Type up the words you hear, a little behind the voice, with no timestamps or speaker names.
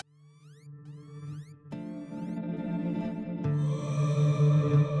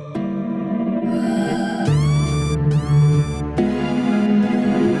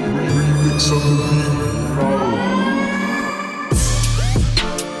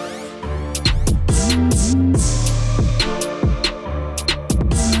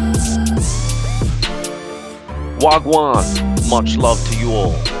Wagwan, much love to you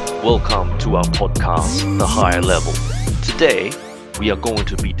all. Welcome to our podcast, The Higher Level. Today, we are going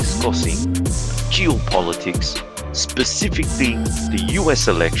to be discussing geopolitics, specifically the US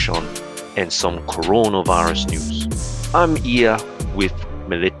election and some coronavirus news. I'm here with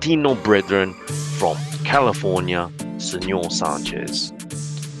my Latino brethren from California, Senor Sanchez.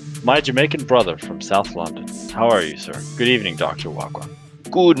 My Jamaican brother from South London. How are you, sir? Good evening, Dr. Wakwa.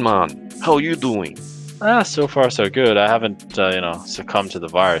 Good man, how you doing? So far so good. I haven't, succumbed to the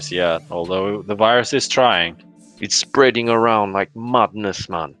virus yet, although the virus is trying. It's spreading around like madness,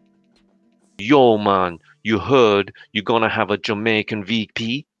 man. Yo, man, you heard you're gonna have a Jamaican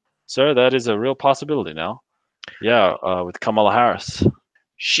VP? Sir, that is a real possibility now. Yeah, with Kamala Harris.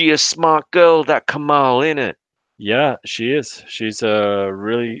 She a smart girl, that Kamal, innit? Yeah, she is. She's a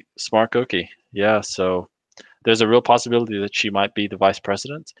really smart cookie. Yeah, so there's a real possibility that she might be the vice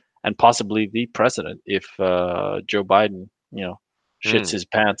president and possibly the president if Joe Biden, shits Mm, his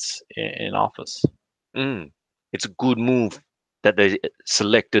pants in office. mm. It's a good move that they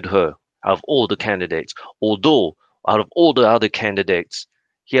selected her out of all the candidates. Although, out of all the other candidates,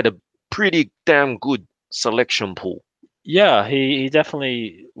 he had a pretty damn good selection pool. Yeah, he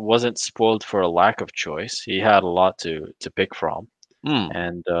definitely wasn't spoiled for a lack of choice. He had a lot to pick from, Mm,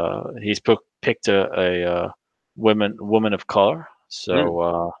 and picked a woman of color. mm.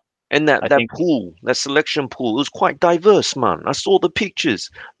 So And I that think pool, that selection pool, was quite diverse, man. I saw the pictures.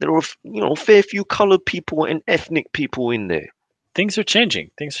 There were, fair few colored people and ethnic people in there. things are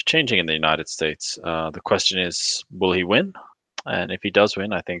changing. Things are changing in the United States. The question is, will he win? And if he does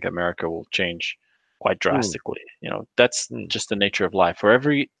win, I think America will change quite Mm, drastically. That's mm, just the nature of life. For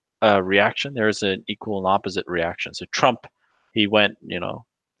every reaction, there is an equal and opposite reaction. So Trump, he went,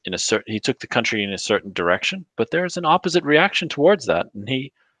 he took the country in a certain direction, but there's an opposite reaction towards that, and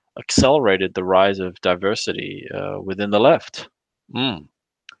he accelerated the rise of diversity within the left. mm.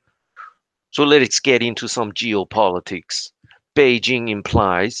 So let's get into some geopolitics. Beijing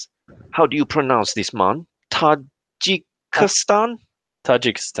implies, how do you pronounce this, man? Ah, Tajikistan?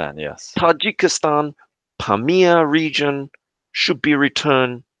 Tajikistan, yes. Tajikistan, Pamir region should be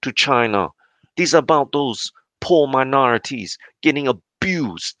returned to China. These are about those poor minorities getting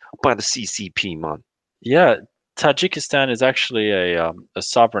abused by the CCP, man. Yeah, Tajikistan is actually a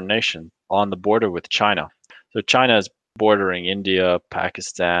sovereign nation on the border with China. So China is bordering India,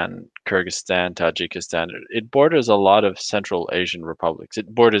 Pakistan, Kyrgyzstan, Tajikistan. It borders a lot of Central Asian republics. It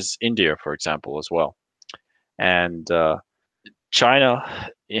borders India, for example, as well. And China,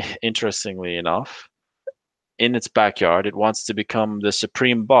 interestingly enough, in its backyard, it wants to become the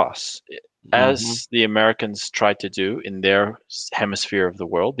supreme boss, Hmm. as the Americans tried to do in their hemisphere of the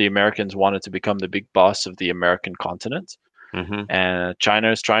world. The Americans wanted to become the big boss of the American continent, Hmm. and China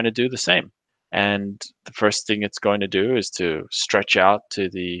is trying to do the same. And the first thing it's going to do is to stretch out to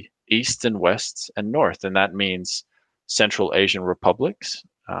the east and west and north, and that means Central Asian republics.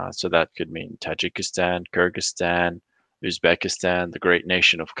 So that could mean Tajikistan, Kyrgyzstan, Uzbekistan, the great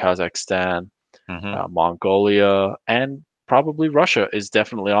nation of Kazakhstan, Hmm. Mongolia, and probably Russia is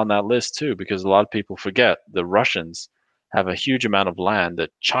definitely on that list too, because a lot of people forget the Russians have a huge amount of land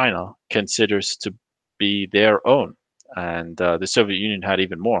that China considers to be their own, and the Soviet Union had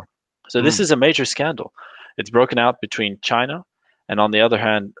even more. So this Mm. is a major scandal. It's broken out between China and, on the other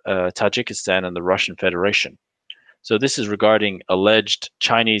hand, Tajikistan and the Russian Federation. So this is regarding alleged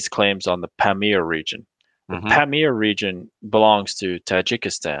Chinese claims on the Pamir region. The Hmm. Pamir region belongs to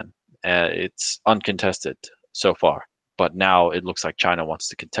Tajikistan. It's uncontested so far, but now it looks like China wants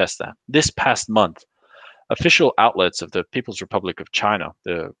to contest that. This past month, official outlets of the People's Republic of China,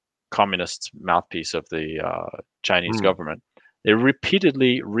 the communist mouthpiece of the Chinese Mm. government, they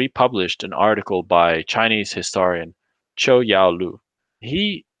repeatedly republished an article by Chinese historian Chou Yaolu.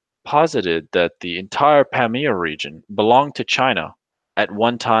 He posited that the entire Pamir region belonged to China at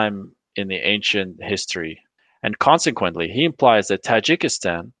one time in the ancient history, and consequently, he implies that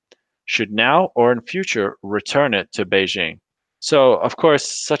Tajikistan should now or in future return it to Beijing. So, of course,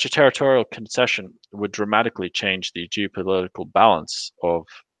 such a territorial concession would dramatically change the geopolitical balance of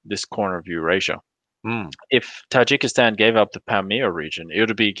this corner of Eurasia. Mm. If Tajikistan gave up the Pamir region, it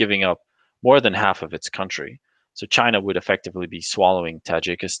would be giving up more than half of its country. So China would effectively be swallowing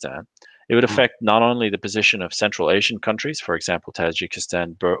Tajikistan. It would Mm. affect not only the position of Central Asian countries, for example,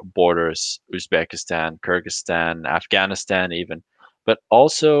 Tajikistan borders Uzbekistan, Kyrgyzstan, Afghanistan, even, but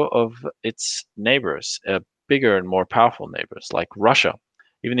also of its neighbors, bigger and more powerful neighbors like Russia.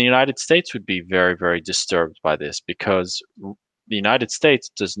 Even the United States would be very, very disturbed by this because the United States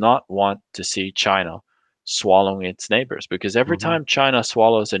does not want to see China swallowing its neighbors because every Hmm. time China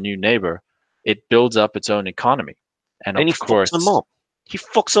swallows a new neighbor, it builds up its own economy. And And he of fucks them course, up. He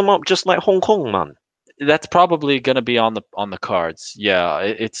fucks them up just like Hong Kong, man. that's probably going to be on the cards. Yeah,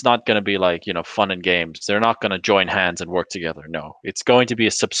 it's not going to be like, fun and games. They're not going to join hands and work together. No, it's going to be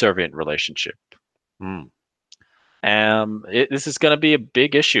a subservient relationship. Mm, This is going to be a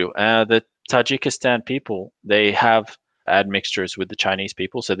big issue. The Tajikistan people, they have admixtures with the Chinese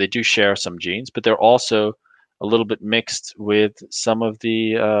people, so they do share some genes, but they're also a little bit mixed with some of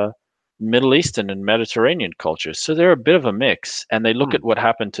the Middle Eastern and Mediterranean cultures. So they're a bit of a mix, and they look mm, at what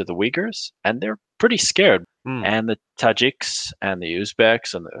happened to the Uyghurs, and they're pretty scared. mm, And the Tajiks and the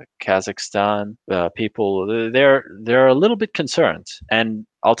Uzbeks and the Kazakhstan people, they're a little bit concerned. And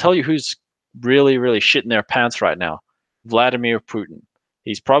I'll tell you who's really, really shitting their pants right now. Vladimir Putin.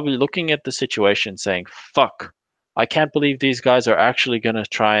 He's probably looking at the situation saying, fuck, I can't believe these guys are actually going to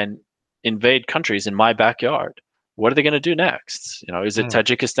try and invade countries in my backyard. What are they going to do next? Is it mm,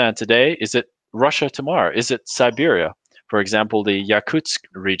 Tajikistan today? Is it Russia tomorrow? Is it Siberia? For example, the Yakutsk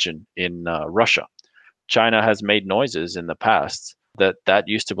region in Russia. China has made noises in the past that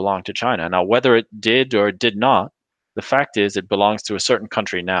used to belong to China. Now, whether it did or did not, the fact is it belongs to a certain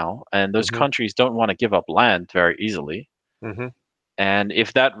country now, and those mhm, countries don't want to give up land very easily. mhm, And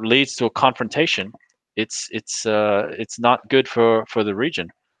if that leads to a confrontation, it's not good for the region.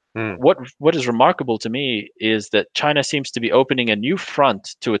 mm, What is remarkable to me is that China seems to be opening a new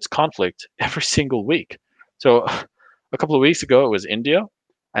front to its conflict every single week. So a couple of weeks ago it was India,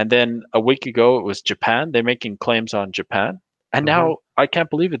 and then a week ago it was Japan. They're making claims on Japan, and mhm, now I can't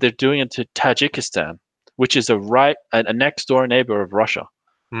believe it. They're doing it to Tajikistan, which is a next door neighbor of Russia.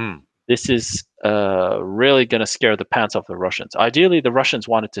 mm, This is really going to scare the pants off the Russians. Ideally, the Russians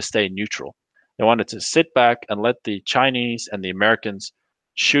wanted to stay neutral. They wanted to sit back and let the Chinese and the Americans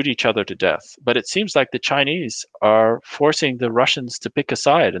shoot each other to death. But it seems like the Chinese are forcing the Russians to pick a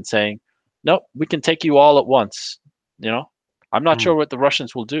side and saying, no, we can take you all at once. You know, I'm not sure mm, what the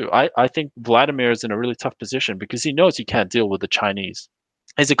Russians will do. I think Vladimir is in a really tough position because he knows he can't deal with the Chinese.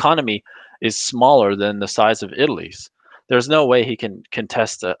 His economy is smaller than the size of Italy's. There's no way he can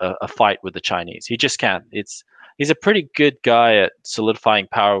contest a fight with the Chinese. He just can't. He's a pretty good guy at solidifying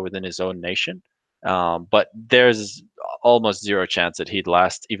power within his own nation, but there's almost zero chance that he'd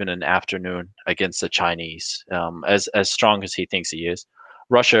last even an afternoon against the Chinese. As strong as he thinks he is,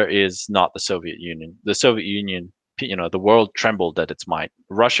 Russia is not the Soviet Union. The Soviet Union, the world trembled at its might.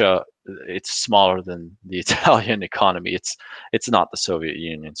 Russia, it's smaller than the Italian economy. It's not the Soviet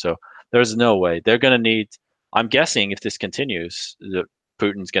Union. So there's no way they're going to need. I'm guessing if this continues, that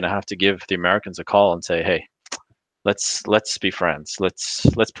Putin's going to have to give the Americans a call and say, "Hey, let's be friends. Let's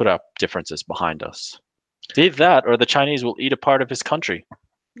put our differences behind us." Either that, or the Chinese will eat a part of his country.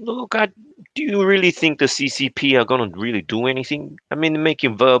 Look, do you really think the CCP are gonna really do anything? I mean, they're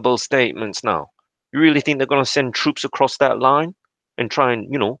making verbal statements now. You really think they're gonna send troops across that line and try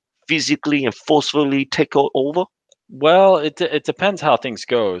and, physically and forcefully take over? Well, it depends how things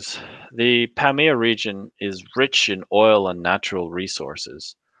goes. The Pamir region is rich in oil and natural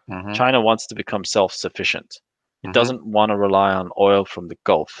resources. Mm-hmm. China wants to become self-sufficient. It Mm-hmm. doesn't want to rely on oil from the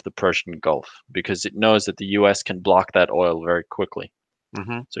Gulf, the Persian Gulf, because it knows that the US can block that oil very quickly.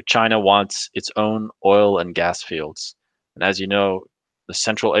 Mm-hmm. So China wants its own oil and gas fields. And as you know, the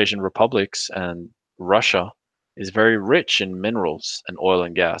Central Asian republics and Russia is very rich in minerals and oil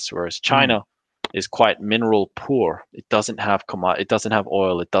and gas, whereas Mm, China is quite mineral poor. It doesn't have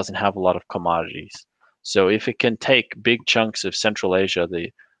oil, it doesn't have a lot of commodities. So if it can take big chunks of Central Asia,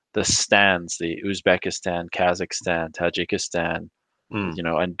 the stands, the Uzbekistan, Kazakhstan, Tajikistan,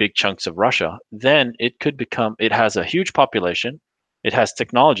 mm, and big chunks of Russia, then it has a huge population, it has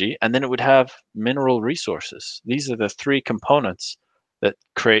technology, and then it would have mineral resources. These are the three components that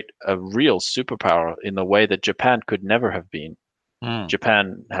create a real superpower in the way that Japan could never have been. mm,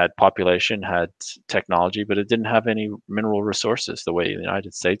 Japan had population, had technology, but it didn't have any mineral resources the way the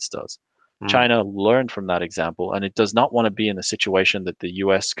United States does. mm, China learned from that example, and it does not want to be in the situation that the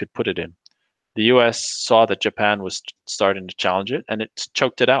US could put it in. The US saw that Japan was starting to challenge it, and it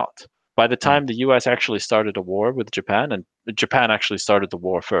choked it out. By the mm, time the US actually started a war with Japan, and Japan actually started the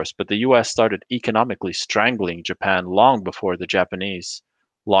war first, but the US started economically strangling Japan long before the Japanese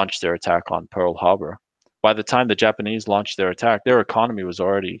launched their attack on Pearl Harbor. By the time the Japanese launched their attack, their economy was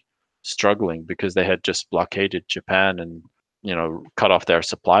already struggling because they had just blockaded Japan and cut off their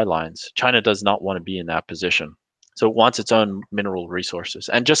supply lines. China does not want to be in that position. So it wants its own mineral resources.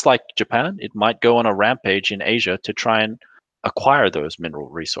 And just like Japan, it might go on a rampage in Asia to try and acquire those mineral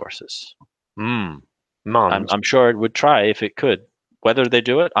resources. mm. Man, I'm sure it would try if it could. Whether they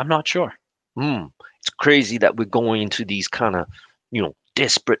do it, I'm not sure. it's crazy that we're going into these kind of,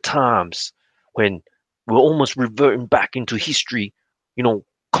 desperate times. when we're almost reverting back into history, you know,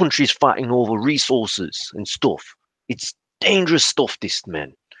 countries fighting over resources and stuff. It's dangerous stuff, this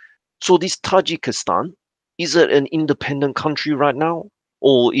man. So this Tajikistan, is it an independent country right now?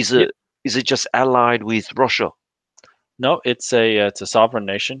 Or Yeah, is it just allied with Russia? no, it's a sovereign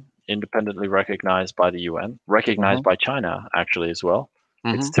nation, independently recognized by the UN, recognized Mm-hmm. by China actually as well.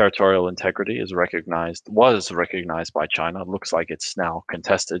 Its Mm-hmm. territorial integrity is recognized, was recognized by China. Looks like it's now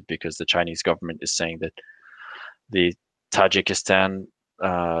contested because the Chinese government is saying that the Tajikistan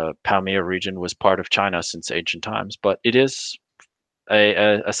Pamir region was part of China since ancient times, but it is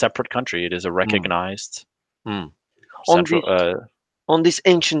a separate country. It is a Mm. recognized Mm. On central. this on this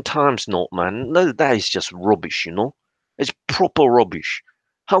ancient times note, man, that is just rubbish, you know? It's proper rubbish.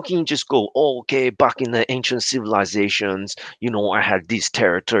 How can you just go, oh, okay, back in the ancient civilizations, I had this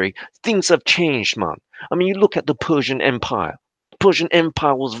territory. Things have changed, man. I mean, you look at the Persian Empire. The Persian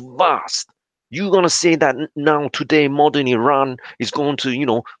Empire was vast. You gonna say that now today, modern Iran is going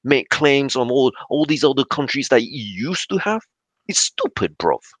to, make claims on all these other countries that it used to have? It's stupid,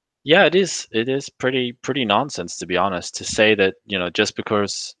 bruv. Yeah, it is. It is pretty nonsense to be honest to say that just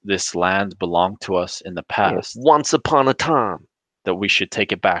because this land belonged to us in the Yeah, past once upon a time. that we should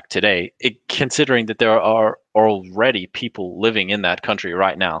take it back today. Considering that there are already people living in that country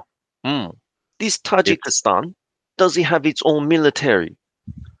right now. Hmm. This It's Tajikistan, does it have its own military?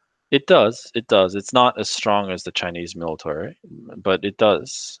 it does. It does. It's not as strong as the Chinese military, but it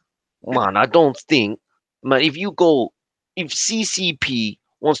does. Man, I don't think. Man, if CCP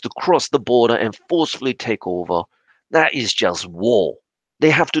wants to cross the border and forcefully take over, that is just war. They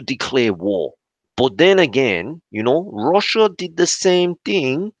have to declare war. But then again, Russia did the same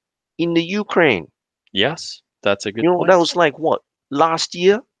thing in the Ukraine. Yes, that's a good That point. was like what, last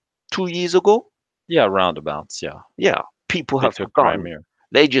year, 2 years ago? Yeah, roundabouts. Yeah, Yeah, people they have took forgotten. Crimea.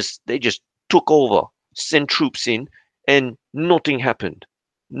 They just took over, sent troops in, and nothing happened.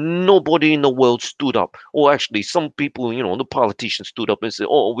 Nobody in the world stood up. Or actually, some people, the politicians stood up and said,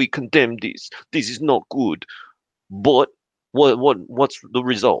 "Oh, we condemn this. This is not good." But what's the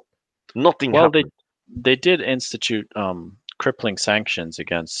result? Nothing Well, happened. they did institute crippling sanctions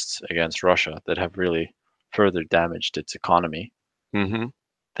against Russia that have really further damaged its economy. Mm-hmm.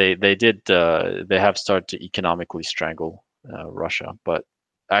 They have started to economically strangle Russia, but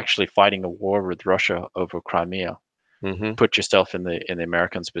actually fighting a war with Russia over Crimea. Mm-hmm. Put yourself in the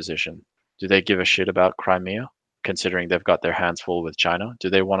Americans' position. Do they give a shit about Crimea, considering they've got their hands full with China? Do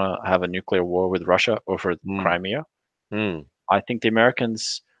they want to have a nuclear war with Russia over Mm. Crimea? Mm. I think the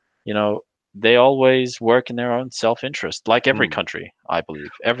Americans, you know, they always work in their own self-interest, like every Mm. country, I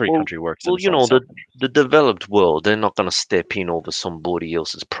believe. Every Well, country works in well, its own the self-interest. developed world, they're not gonna step in over somebody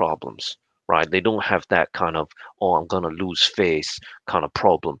else's problems, right? They don't have that kind of, oh, I'm gonna lose face kind of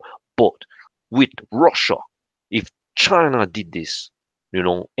problem. But with Russia, if China did this,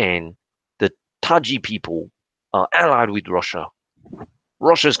 and the Taji people are allied with Russia,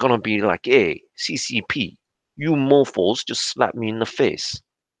 Russia's gonna be like, hey, CCP, you morphos just slap me in the face.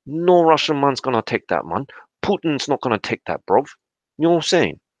 No Russian man's gonna take that, man. Putin's not gonna take that, bruv. You know what I'm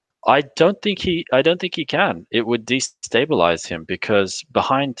saying? I don't think he can. It would destabilize him because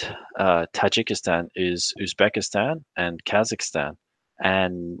behind Tajikistan is Uzbekistan and Kazakhstan.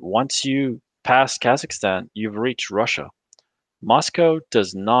 And once you pass Kazakhstan, you've reached Russia. Moscow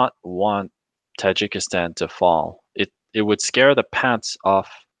does not want Tajikistan to fall. It would scare the pants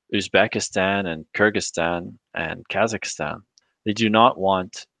off Uzbekistan and Kyrgyzstan and Kazakhstan. They do not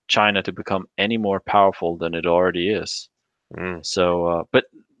want China to become any more powerful than it already is. Mm. So, but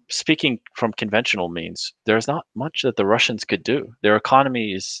speaking from conventional means, there's not much that the Russians could do. Their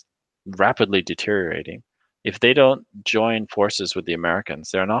economy is rapidly deteriorating. If they don't join forces with the Americans,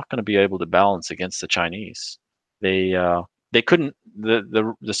 they're not going to be able to balance against the Chinese. They couldn't.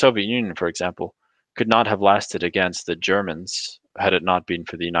 The Soviet Union, for example, could not have lasted against the Germans had it not been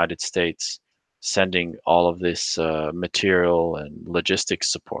for the United States sending all of this material and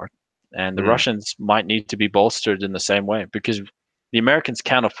logistics support. And the Mm. Russians might need to be bolstered in the same way because the Americans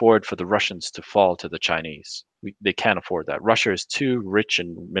can't afford for the Russians to fall to the Chinese. They can't afford that. Russia is too rich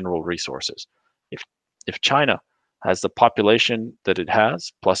in mineral resources. If if China has the population that it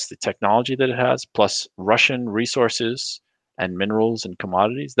has, plus the technology that it has, plus Russian resources and minerals and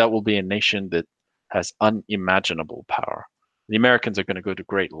commodities, that will be a nation that has unimaginable power. The Americans are going to go to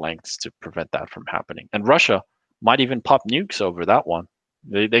great lengths to prevent that from happening. And Russia might even pop nukes over that one.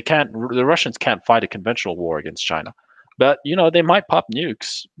 They can't, the Russians can't fight a conventional war against China. But, they might pop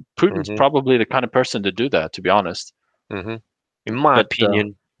nukes. Putin's Mhm. probably the kind of person to do that, to be honest. Mhm. In my But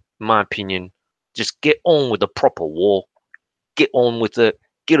opinion, just get on with the proper war. Get on with it.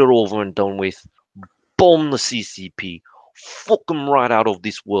 get it over and done with, bomb the CCP, fuck them right out of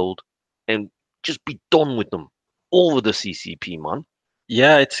this world, and just be done with them. Over the CCP, man.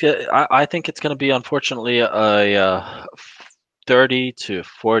 Yeah, I think it's going to be unfortunately a 30 to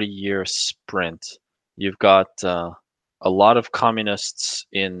 40-year sprint. You've got a lot of communists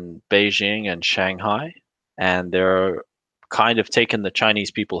in Beijing and Shanghai, and they're kind of taking the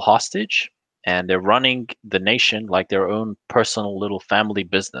Chinese people hostage, and they're running the nation like their own personal little family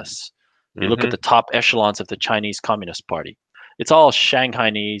business. You look at Mm-hmm. the top echelons of the Chinese Communist Party. It's all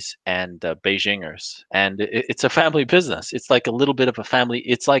Shanghainese and Beijingers, and it's a family business. It's like a little bit of a family.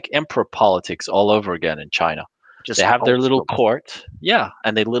 It's like emperor politics all over again in China. They Just have their little ousted court, yeah,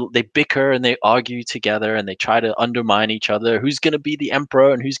 and they bicker and they argue together and they try to undermine each other. Who's going to be the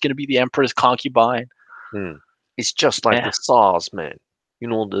emperor and who's going to be the emperor's concubine? them. It's just like the Yeah, SARS, man. You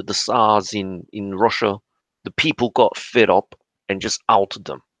know, the SARS in Russia, the people got fed up and just outed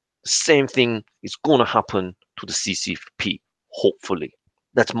them. The same thing is going to happen to the CCP, hopefully.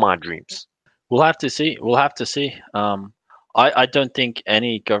 That's my dreams. we'll have to see. We'll have to see. I don't think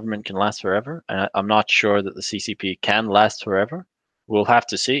any government can last forever, and I'm not sure that the CCP can last forever. We'll have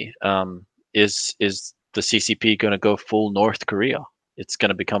to see. Is the CCP going to go full North Korea? It's going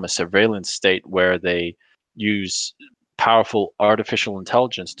to become a surveillance state where they use powerful artificial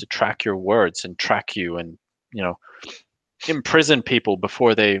intelligence to track your words and track you and you know imprison people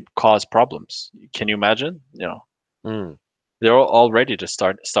before they cause problems. Can you imagine? Mm. They're all ready to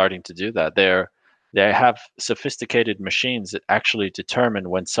starting to do that. They have sophisticated machines that actually determine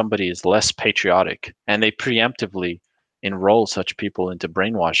when somebody is less patriotic, and they preemptively enroll such people into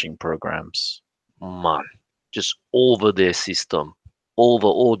brainwashing programs. Man, just over their system, over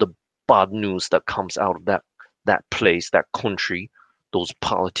all the bad news that comes out of that place, that country, those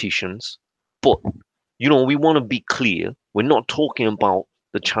politicians. But we want to be clear. We're not talking about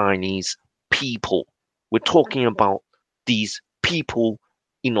the Chinese people. We're talking about these people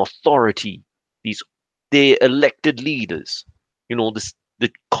in authority, these their elected leaders.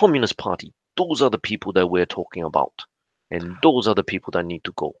 The Communist Party. Those are the people that we're talking about, and those are the people that need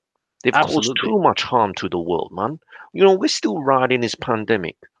to go. They've caused Absolutely. too much harm to the world, man. We're still riding this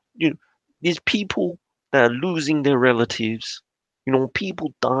pandemic. You, these people that are losing their relatives,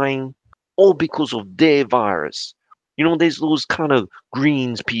 people dying, all because of their virus. There's those kind of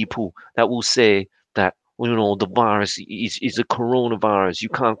greens people that will say that, the virus is a coronavirus. You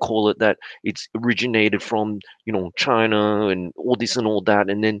can't call it that. It's originated from, China and all this and all that.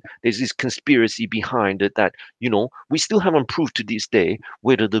 And then there's this conspiracy behind it that, we still haven't proved to this day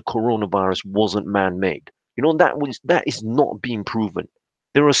whether the coronavirus wasn't man-made. That is not being proven.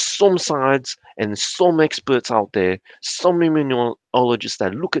 There are some sides and some experts out there, some immunologists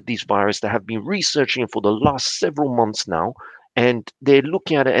that look at these viruses that have been researching for the last several months now, and they're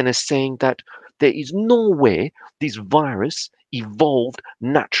looking at it and are saying that there is no way this virus evolved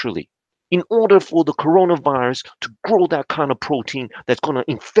naturally. In order for the coronavirus to grow that kind of protein that's going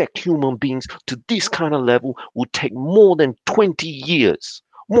to infect human beings to this kind of level would take more than 20 years.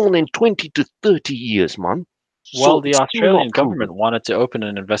 More than 20 to 30 years, man. Well, So the it's still not Australian proven. government wanted to open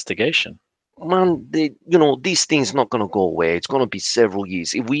an investigation. Man, these things not gonna go away. It's gonna be several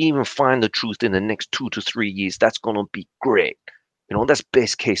years. If we even find the truth in the next 2 to 3 years, that's gonna be great. That's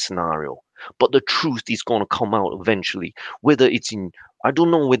best case scenario. But the truth is gonna come out eventually. Whether it's in, I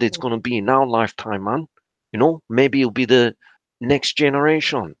don't know whether it's gonna be in our lifetime, man. Maybe it'll be the next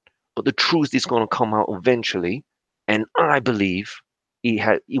generation. But the truth is gonna come out eventually. And I believe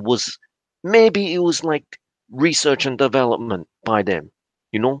maybe it was like research and development by them.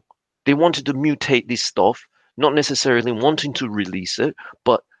 You know, they wanted to mutate this stuff, not necessarily wanting to release it,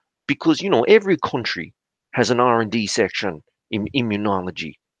 but because every country has an R&D section in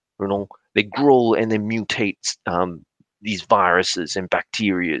immunology. They grow and they mutate these viruses and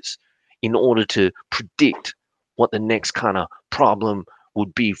bacterias in order to predict what the next kind of problem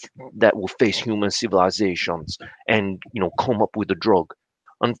would be that will face human civilizations, and come up with a drug.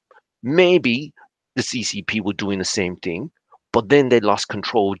 And maybe the CCP were doing the same thing, but then they lost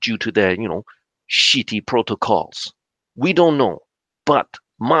control due to their, shitty protocols. We don't know, but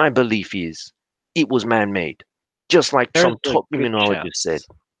my belief is it was man-made, just like There's some a top good immunologists said. chance.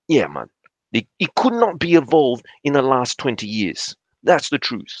 Yeah, man, it could not be evolved in the last 20 years. That's the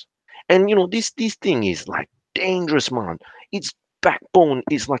truth. And this thing is like dangerous, man. Its backbone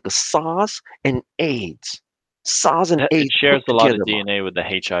is like a SARS and AIDS. SARS and It AIDS put shares a lot of together, man. DNA with the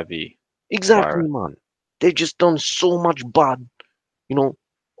HIV Exactly, virus. man. They've just done so much bad, you know,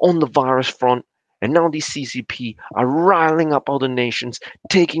 on the virus front. And now these CCP are riling up other nations,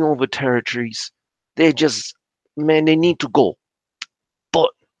 taking over territories. They're just, man, they need to go.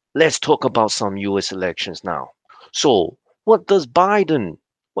 But Let's talk about some US elections now. So, what does Biden,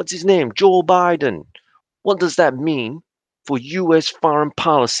 what's his name? Joe Biden, what does that mean for US foreign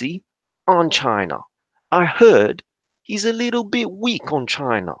policy on China? I heard he's a little bit weak on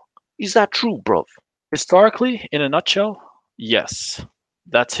China. Is that true, bruv? Historically, in a nutshell, yes,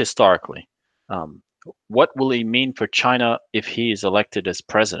 that's historically. Um, what will he mean for China if he is elected as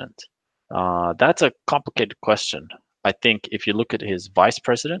president? That's a complicated question. I think if you look at his vice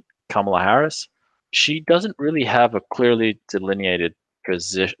president, Kamala Harris, she doesn't really have a clearly delineated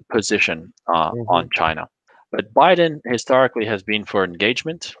position Mm-hmm. on China. But Biden historically has been for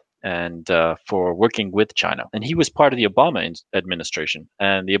engagement and for working with China. And he was part of the Obama administration.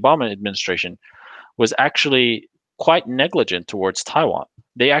 And the Obama administration was actually quite negligent towards Taiwan.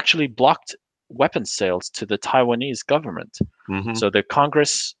 They actually blocked weapons sales to the Taiwanese government. Mm-hmm. So the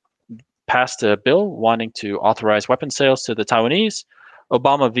Congress passed a bill wanting to authorize weapons sales to the Taiwanese.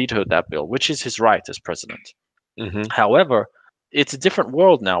 Obama vetoed that bill, which is his right as president. Mm-hmm. However, it's a different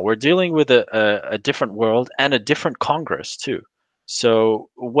world now. We're dealing with a different world and a different Congress, too. So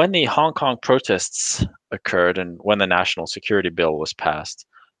when the Hong Kong protests occurred and when the national security bill was passed,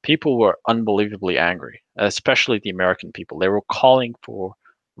 people were unbelievably angry, especially the American people. They were calling for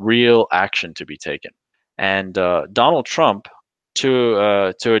real action to be taken. And Donald Trump, to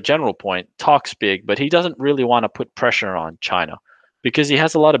a general point, talks big, but he doesn't really want to put pressure on China because he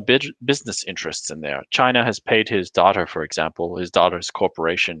has a lot of business interests in there. China has paid his daughter, for example, his daughter's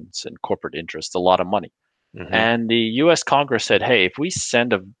corporations and corporate interests a lot of money. Mm-hmm. And the US Congress said, hey, if we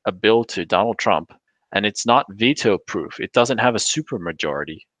send a bill to Donald Trump and it's not veto proof, it doesn't have a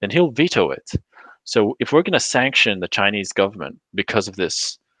supermajority, then he'll veto it. So if we're going to sanction the Chinese government because of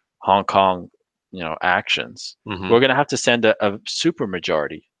this Hong Kong, actions, Mm-hmm. we're going to have to send a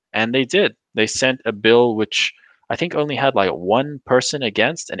supermajority. And they did. They sent a bill which I think only had like one person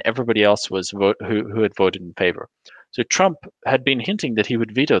against, and everybody else was who had voted in favor. So Trump had been hinting that he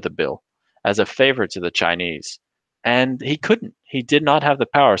would veto the bill as a favor to the Chinese. And he couldn't. He did not have the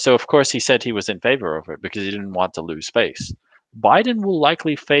power. So, of course, he said he was in favor of it because he didn't want to lose face. Biden will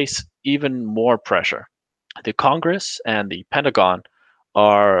likely face even more pressure. The Congress and the Pentagon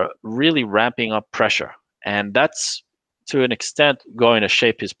are really ramping up pressure. And that's to an extent going to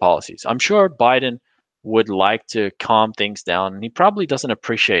shape his policies. I'm sure Biden would like to calm things down, and he probably doesn't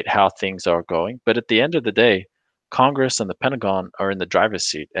appreciate how things are going. But at the end of the day, Congress and the Pentagon are in the driver's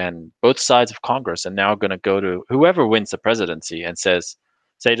seat, and both sides of Congress are now going to go to whoever wins the presidency and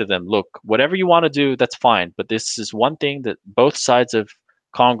say to them, look, whatever you want to do, that's fine, but this is one thing that both sides of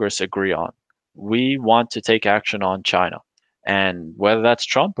Congress agree on. We want to take action on China. And whether that's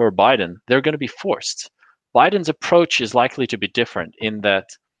Trump or Biden, they're going to be forced. Biden's approach is likely to be different in that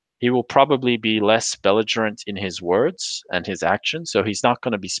he will probably be less belligerent in his words and his actions. So he's not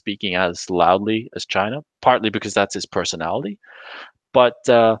going to be speaking as loudly as China, partly because that's his personality, but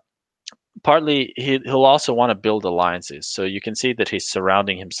partly he'll also want to build alliances. So you can see that he's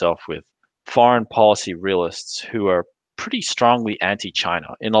surrounding himself with foreign policy realists who are pretty strongly anti-China.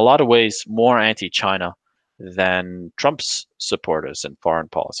 In a lot of ways, more anti-China than Trump's supporters and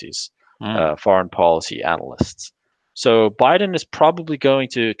Mm. foreign policy analysts. So Biden is probably going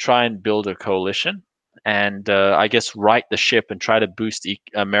to try and build a coalition and I guess right the ship and try to boost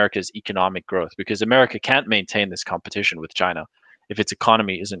America's economic growth because America can't maintain this competition with China if its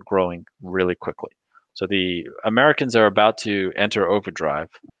economy isn't growing really quickly. So the Americans are about to enter overdrive.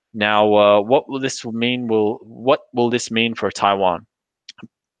 Now, what will this mean for Taiwan?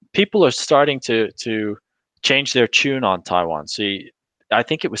 People are starting to change their tune on Taiwan. See, I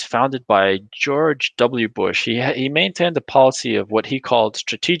think it was founded by George W. Bush. He maintained a policy of what he called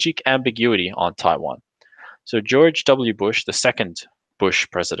strategic ambiguity on Taiwan. So George W. Bush, the second Bush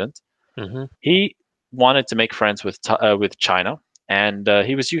president, Mm-hmm. he wanted to make friends with China, and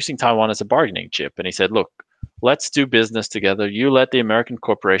he was using Taiwan as a bargaining chip. And he said, "Look, let's do business together. You let the American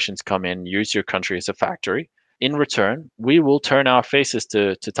corporations come in, use your country as a factory. In return, we will turn our faces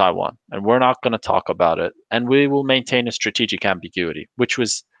to Taiwan, and we're not going to talk about it. And we will maintain a strategic ambiguity, which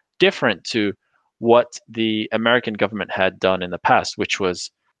was different to what the American government had done in the past, which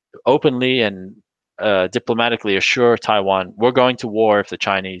was openly and diplomatically assure Taiwan, we're going to war if the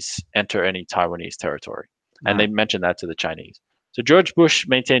Chinese enter any Taiwanese territory. And they Mm. mentioned that to the Chinese. So George Bush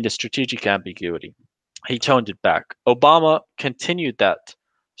maintained a strategic ambiguity. He toned it back. Obama continued that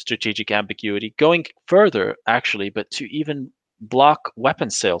strategic ambiguity, going further, actually, but to even block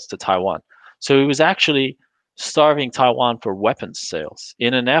weapons sales to Taiwan. So he was actually starving Taiwan for weapons sales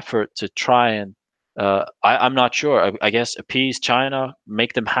in an effort to try and I'm not sure. I guess appease China,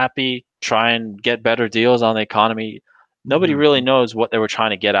 make them happy, try and get better deals on the economy. Nobody Mhm. really knows what they were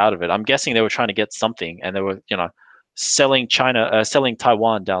trying to get out of it. I'm guessing they were trying to get something, and they were, selling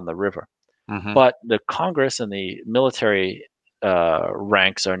Taiwan down the river. Mhm. But the Congress and the military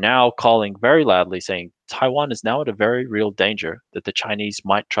ranks are now calling very loudly, saying Taiwan is now at a very real danger that the Chinese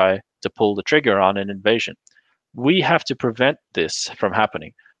might try to pull the trigger on an invasion. We have to prevent this from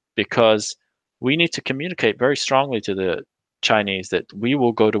happening because we need to communicate very strongly to the Chinese that we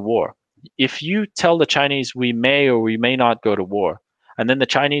will go to war. If you tell the Chinese we may or we may not go to war, and then the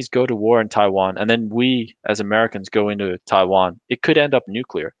Chinese go to war in Taiwan, and then we as Americans go into Taiwan, it could end up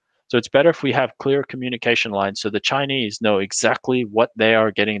nuclear. So it's better if we have clear communication lines so the Chinese know exactly what they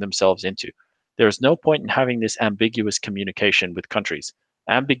are getting themselves into. There is no point in having this ambiguous communication with countries.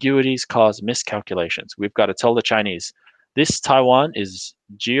 Ambiguities cause miscalculations. We've got to tell the Chinese this Taiwan is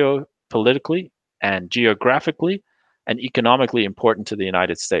geopolitically and geographically and economically important to the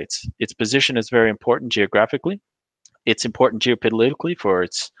United States. Its position is very important geographically. It's important geopolitically for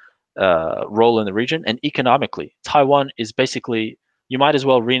its role in the region, and economically, Taiwan is basically, you might as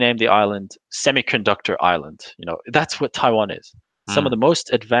well rename the island Semiconductor Island. That's what Taiwan is. Some of Mm. the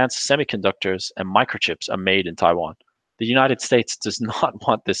most advanced semiconductors and microchips are made in Taiwan. The United States does not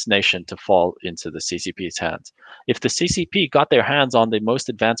want this nation to fall into the CCP's hands. If the CCP got their hands on the most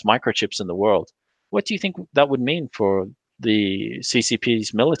advanced microchips in the world, what do you think that would mean for the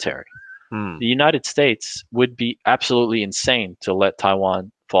CCP's military? Mm. The United States would be absolutely insane to let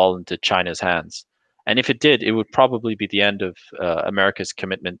Taiwan fall into China's hands. And if it did, it would probably be the end of America's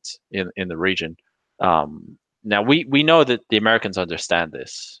commitment in the region. Now, we know that the Americans understand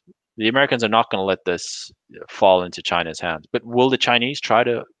this. The Americans are not going to let this fall into China's hands. But will the Chinese try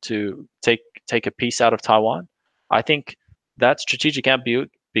to take a piece out of Taiwan? I think that strategic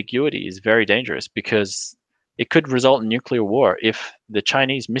ambiguity is very dangerous because it could result in nuclear war if the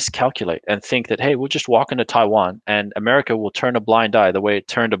Chinese miscalculate and think that, hey, we'll just walk into Taiwan and America will turn a blind eye the way it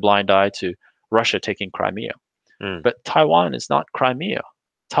turned a blind eye to Russia taking Crimea. Mm. But Taiwan is not Crimea.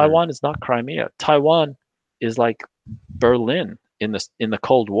 Mm. Taiwan is not Crimea. Taiwan is like Berlin in the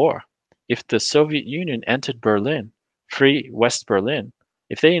Cold War. If the Soviet Union entered Berlin, free West Berlin,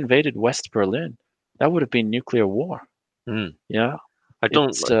 if they invaded West Berlin, that would have been nuclear war. Mm. Yeah, I don't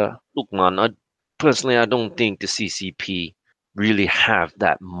it's like, look, man. Personally, I don't think the CCP really have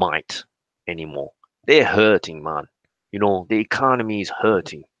that might anymore. They're hurting, man. The economy is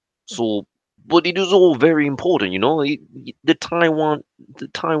hurting. So, but it is all very important. The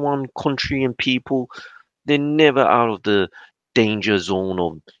Taiwan country and people, they're never out of the danger zone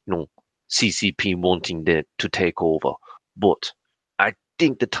of CCP wanting to take over. But I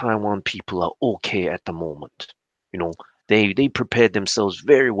think the Taiwan people are okay at the moment. You know, they prepared themselves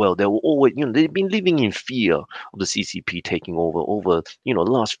very well. They were always, they've been living in fear of the CCP taking over the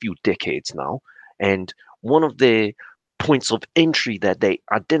last few decades now. And one of the points of entry that they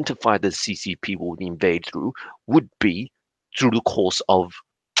identified the CCP would invade through would be through the course of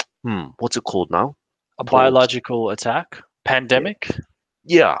what's it called now? a Pause. biological attack, Yeah, pandemic.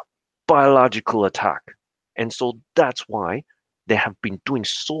 yeah, biological attack. And so that's why they have been doing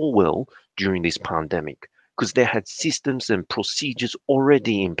so well during this pandemic because they had systems and procedures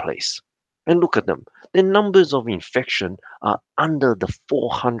already in place. And look at them. The numbers of infection are under the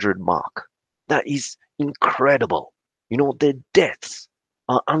 400 mark. That is incredible. Their deaths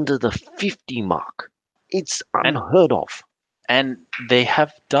are under the 50 mark. It's And unheard of. and they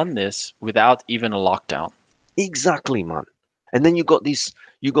have done this without even a lockdown. Exactly, man. And then you got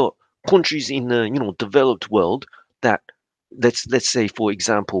countries in the developed world that let's say for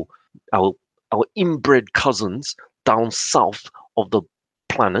example our our inbred cousins down south of the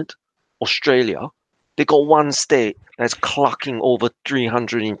planet, Australia, they got one state that's clocking over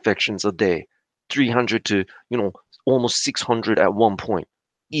 300 infections a day, 300 to almost 600 at one point.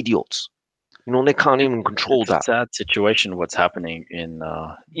 Idiots. They can't It, even control it's a that. sad situation what's happening in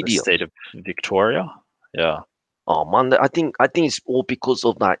the state Idiots. of Victoria. Yeah, Oh man, I think it's all because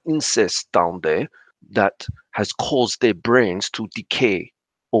of that incest down there that has caused their brains to decay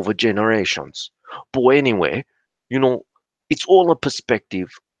over generations. But anyway, you know, it's all a perspective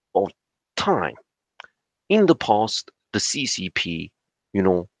of time. In the past, the CCP, you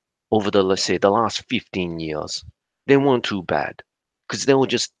know, over the let's say the last 15 years, they weren't too bad because they were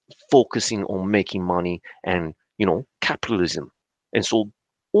just focusing on making money and capitalism. And so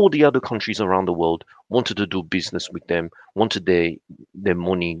all the other countries around the world wanted to do business with them, wanted their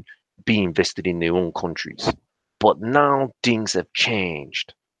money be invested in their own countries. But now things have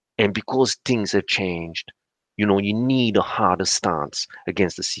changed. And because things have changed, you need a harder stance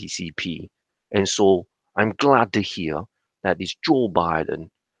against the CCP. And so I'm glad to hear that this Joe Biden,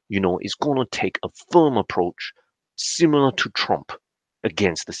 is going to take a firm approach, similar to Trump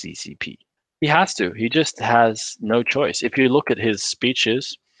against the CCP. He has to. He just has no choice. If you look at his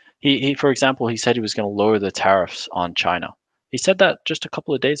speeches, for example, he said he was going to lower the tariffs on China. He said that just a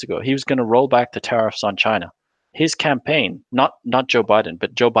couple of days ago. He was going to roll back the tariffs on China. His campaign, not Joe Biden,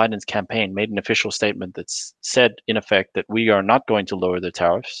 but Joe Biden's campaign made an official statement that said, in effect, that we are not going to lower the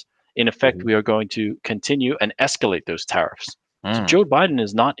tariffs. In effect, Mhm. we are going to continue and escalate those tariffs. So Mm, Joe Biden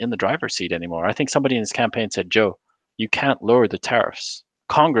is not in the driver's seat anymore. I think somebody in his campaign said, Joe, you can't lower the tariffs.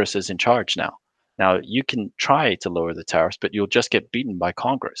 Congress is in charge now. Now, you can try to lower the tariffs, but you'll just get beaten by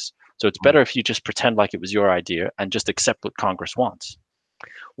Congress. So it's mm. better if you just pretend like it was your idea and just accept what Congress wants.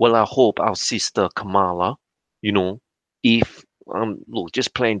 Well, I hope our sister Kamala, you know, if look,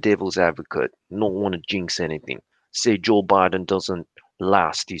 just playing devil's advocate, don't want to jinx anything. Say Joe Biden doesn't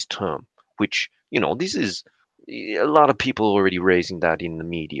last his term, which, this is a lot of people already raising that in the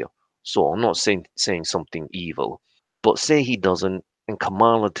media. So I'm not saying something evil, but say he doesn't and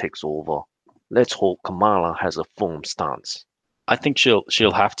Kamala takes over. Let's hope Kamala has a firm stance. I think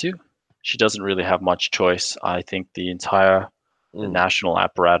she'll have to. She doesn't really have much choice. I think the entire Mm, national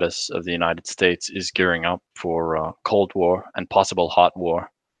apparatus of the United States is gearing up for Cold War and possible hot war.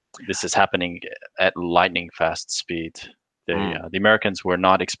 This is happening at lightning fast speed. mm, The Americans were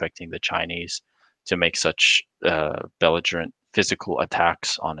not expecting the Chinese to make such belligerent physical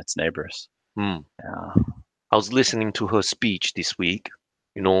attacks on its neighbors. mm. Uh, I was listening to her speech this week,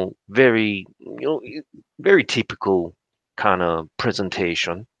 very, very typical kind of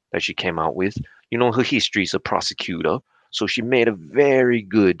presentation that she came out with. Her history as a prosecutor, so she made a very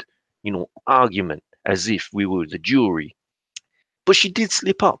good, argument as if we were the jury. But she did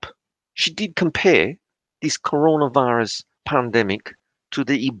slip up. She did compare this coronavirus pandemic to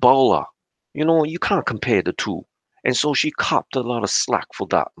the Ebola. You can't compare the two. And so she copped a lot of slack for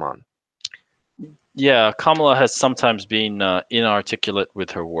that, man. yeah, Kamala has sometimes been inarticulate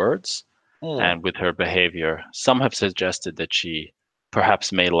with her words Mm, and with her behavior. Some have suggested that she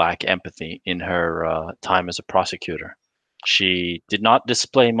perhaps may lack empathy in her time as a prosecutor. She did not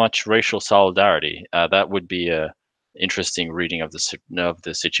display much racial solidarity. That would be a interesting reading of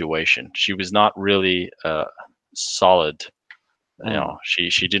the situation. She was not really solid. mm,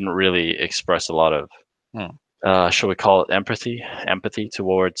 She didn't really express a lot of mm. shall we call it empathy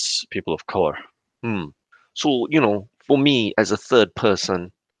towards people of color. Hmm. So, for me as a third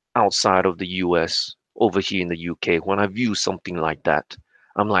person outside of the US, over here in the UK, when I view something like that,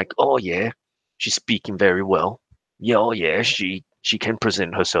 I'm like, oh yeah, she's speaking very well. Yeah, oh yeah, she can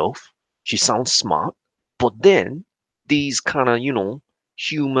present herself. She sounds smart. But then these kind of,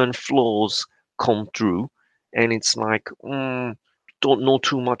 human flaws come through, and it's like, don't know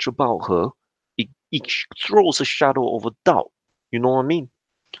too much about her. It throws a shadow of a doubt. You know what I mean?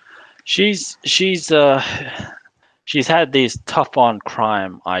 She's she's had these tough on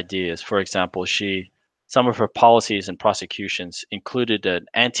crime ideas. For example, she some of her policies and prosecutions included an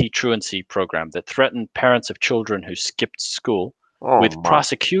anti-truancy program that threatened parents of children who skipped school Oh with my.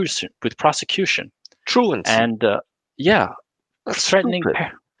 prosecution Truancy. and yeah, That's threatening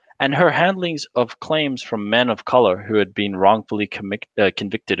stupid. and her handlings of claims from men of color who had been wrongfully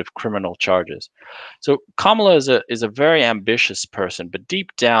convicted of criminal charges. So Kamala is a very ambitious person, but deep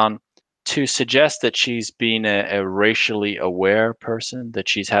down, to suggest that she's been a racially aware person, that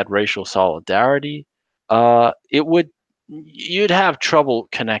she's had racial solidarity, it would you'd have trouble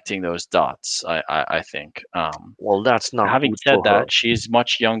connecting those dots. I think. Well, that's not Having good said for her. that, she's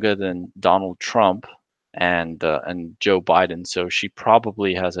much younger than Donald Trump and Joe Biden, so she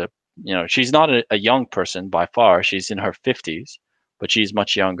probably has she's not a young person by far. She's in her 50s, but she's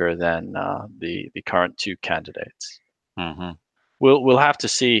much younger than the current two candidates. Hmm. We'll have to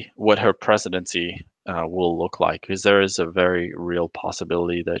see what her presidency will look like, because there is a very real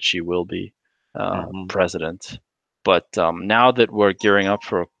possibility that she will be Hmm. president. But now that we're gearing up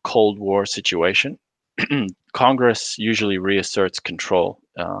for a Cold War situation, Congress usually reasserts control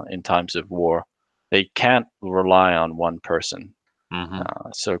in times of war. They can't rely on one person. Hmm.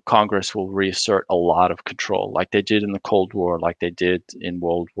 So Congress will reassert a lot of control, like they did in the Cold War, like they did in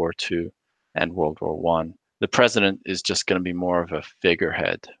World War II and World War One. The president is just going to be more of a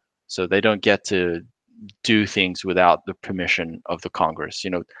figurehead, so they don't get to do things without the permission of the Congress.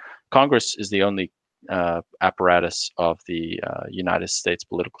 Congress is the only apparatus of the United States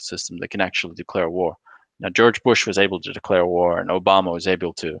political system that can actually declare war. Now, George Bush was able to declare war, and Obama was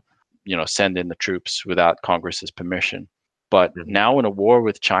able to, send in the troops without Congress's permission. But Hmm. now, in a war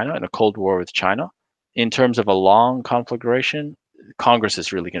with China, in a Cold War with China, in terms of a long conflagration, Congress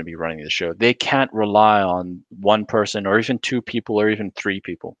is really going to be running the show. They can't rely on one person or even two people or even three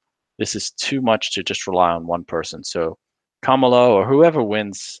people. This is too much to just rely on one person. So Kamala or whoever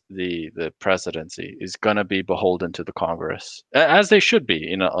wins the presidency is going to be beholden to the Congress, as they should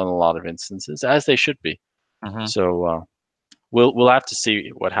be in a lot of instances, as they should be. Hmm. So we'll have to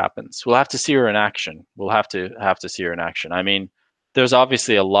see what happens. We'll have to see her in action. We'll have to see her in action. I mean, there's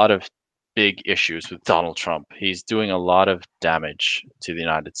obviously a lot of big issues with Donald Trump. He's doing a lot of damage to the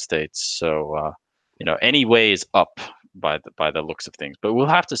United States. So any way is up by the looks of things. But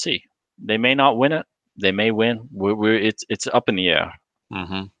we'll have to see. They may not win it. They may win. It's up in the air.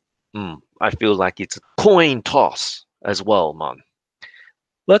 Hmm. I feel like it's a coin toss as well, man.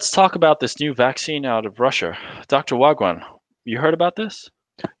 Let's talk about this new vaccine out of Russia. Dr. Wagwan, you heard about this?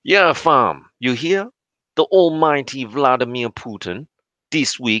 Yeah, fam, you hear? The almighty Vladimir Putin,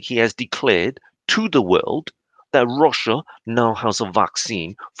 this week he has declared to the world that Russia now has a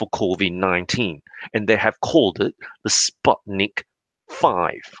vaccine for COVID-19, and they have called it the Sputnik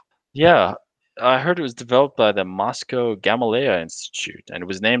 5. Yeah, I heard it was developed by the Moscow Gamaleya Institute, and it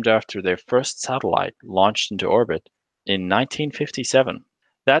was named after their first satellite launched into orbit in 1957.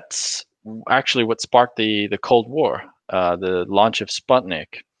 That's actually what sparked the Cold War, the launch of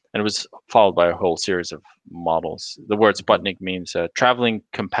Sputnik, and it was followed by a whole series of models. The word Mhm. Sputnik means traveling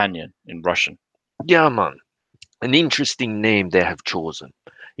companion in Russian. Yeah, man. An interesting name they have chosen.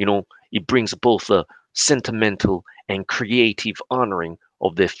 It brings both a sentimental and creative honoring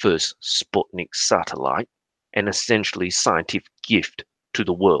of their first Sputnik satellite, an essentially scientific gift to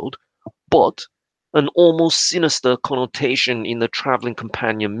the world, but an almost sinister connotation in the traveling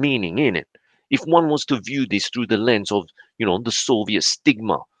companion meaning in it. If one was to view this through the lens of, the Soviet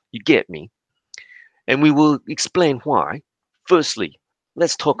stigma, you get me? And we will explain why. Firstly,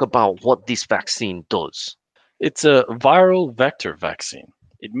 let's talk about what this vaccine does. It's a viral vector vaccine.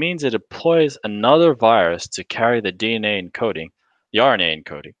 It means it employs another virus to carry the DNA encoding, the RNA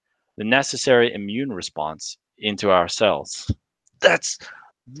encoding, the necessary immune response into our cells. That's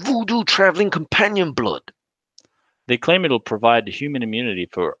voodoo traveling companion blood. They claim it'll provide human immunity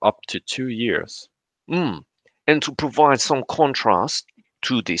for up to 2 years. Mm. And to provide some contrast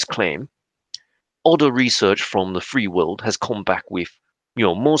to this claim, other research from the free world has come back with,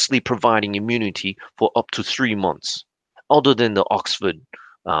 mostly providing immunity for up to 3 months, other than the Oxford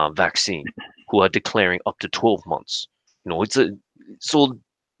vaccine, who are declaring up to 12 months. It's a so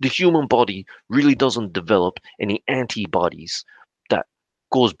the human body really doesn't develop any antibodies that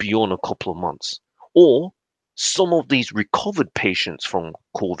goes beyond a couple of months. Or some of these recovered patients from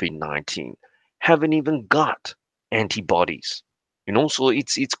COVID-19 haven't even got antibodies. So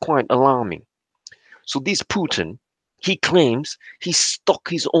it's quite alarming. So this Putin, he claims he stuck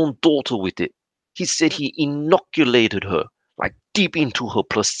his own daughter with it. He said he inoculated her, like deep into her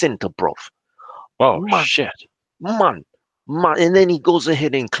placenta, bruv. Oh, Man, shit. man, man. And then he goes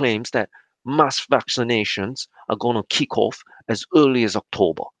ahead and claims that mass vaccinations are going to kick off as early as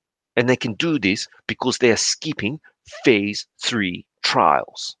October. And they can do this because they are skipping phase 3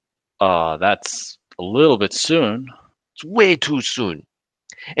 trials. That's a little bit soon. It's way too soon.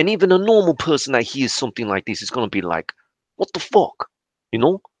 And even a normal person that hears something like this is going to be like, what the fuck? You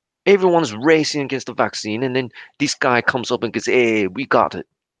know? Everyone's racing against the vaccine, and then this guy comes up and goes, hey, we got it.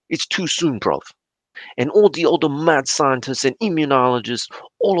 It's too soon, bruv. And all the other mad scientists and immunologists,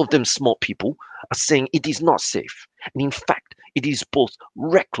 all of them smart people, are saying it is not safe. And in fact, it is both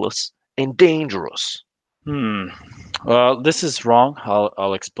reckless and dangerous. Hmm. Well, this is wrong.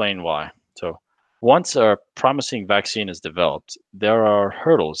 I'll explain why. So, once a promising vaccine is developed, there are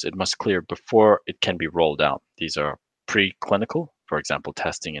hurdles it must clear before it can be rolled out. These are preclinical, for example,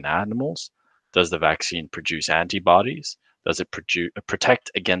 testing in animals. Does the vaccine produce antibodies? Does it protect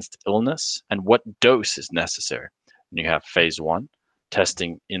against illness? And what dose is necessary? And you have phase one,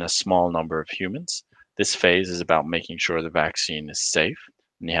 testing in a small number of humans. This phase is about making sure the vaccine is safe.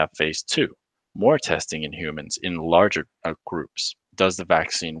 And you have phase two, more testing in humans in larger groups. Does the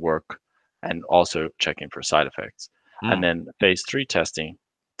vaccine work? And also checking for side effects. And Mm, then phase three testing,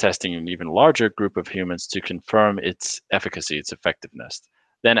 testing an even larger group of humans to confirm its efficacy, its effectiveness.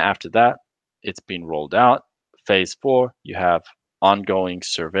 Then after that, it's been rolled out. Phase four, you have ongoing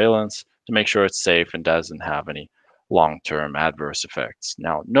surveillance to make sure it's safe and doesn't have any long-term adverse effects.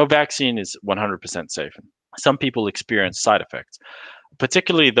 Now, no vaccine is 100% safe. Some people experience side effects,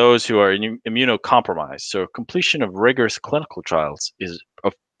 particularly those who are immunocompromised. So, completion of rigorous clinical trials is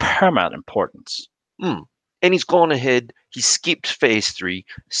of paramount importance. mm. And he's gone ahead, he skipped phase 3,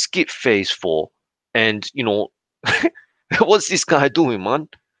 skipped phase 4, and, what's this guy doing, man?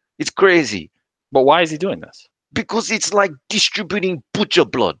 It's crazy. But why is he doing this? Because it's like distributing butcher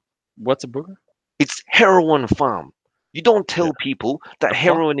blood. What's a booger? It's heroin farm. You don't Yeah. tell people that The pro-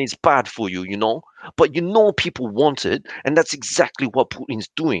 heroin is bad for you, but you know people want it, and that's exactly what Putin's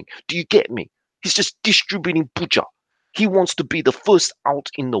doing. Do you get me? He's just distributing puja. He wants to be the first out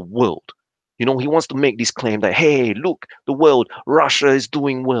in the world. He wants to make this claim that, hey, look, the world, Russia is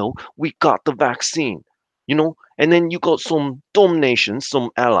doing well. We got the vaccine, and then you got some dumb nations, some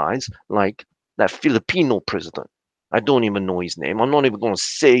allies, like that Filipino president. I don't even know his name. I'm not even going to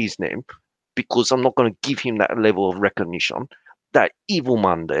say his name because I'm not going to give him that level of recognition. That evil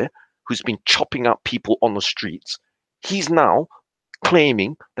man there who's been chopping up people on the streets, he's now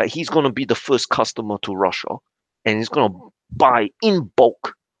claiming that he's going to be the first customer to Russia and he's going to buy in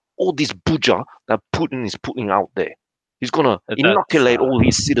bulk all this buja that Putin is putting out there. He's going to that's inoculate all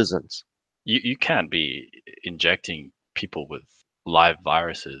his citizens. you can't be injecting people with live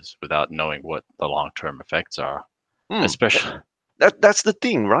viruses without knowing what the long-term effects are, Hmm. especially. That's the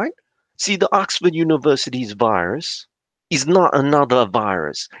thing, right? See, the Oxford University's virus is not another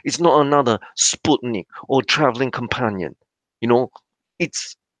virus. It's not another Sputnik or traveling companion. You know,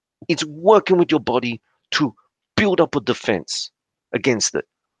 it's it's working with your body to build up a defense against it.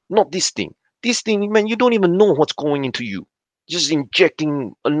 Not this thing. This thing, man, you don't even know what's going into you. Just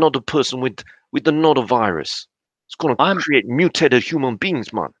injecting another person with another virus. It's gonna I'm create mutated human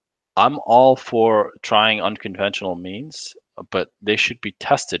beings, man. I'm all for trying unconventional means, but they should be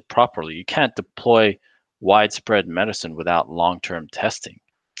tested properly. You can't deploy widespread medicine without long-term testing.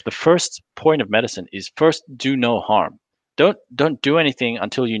 The first point of medicine is first do no harm. Don't do anything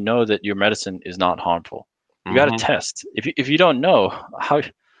until you know that your medicine is not harmful. You got to Hmm. test. If you don't know how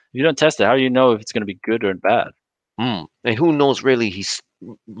if you don't test it, how do you know if it's going to be good or bad? And who knows really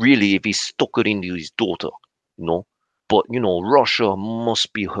if he stuck it into his daughter, you know. But Russia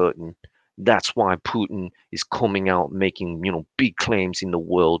must be hurting. That's why Putin is coming out making big claims in the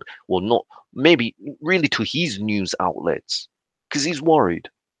world. Well, not maybe really to his news outlets, because he's worried.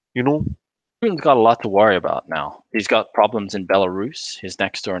 You know. Putin's got a lot to worry about now. He's got problems in Belarus, his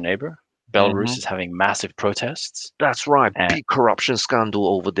next door neighbor. Hmm. Belarus is having massive protests, That's right. and Big corruption scandal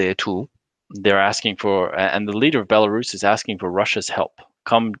over there too. they're asking for, and the leader of Belarus is asking for Russia's help.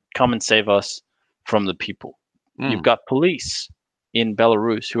 Come and save us from the people. You've Mm. got police in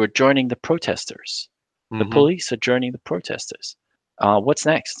Belarus who are joining the protesters. The Hmm. police are joining the protesters. What's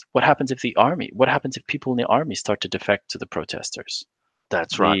next? What happens if the army? What happens if people in the army start to defect to the protesters?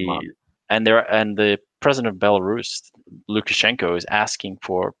 That's right, The man. and the president of Belarus, Lukashenko, is asking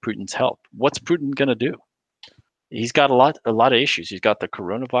for Putin's help. What's Putin gonna do? He's got a lot of issues. He's got the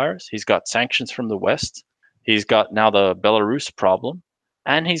coronavirus. He's got sanctions from the West. He's got now the Belarus problem,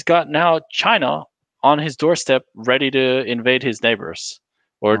 and he's got now China on his doorstep, ready to invade his neighbors,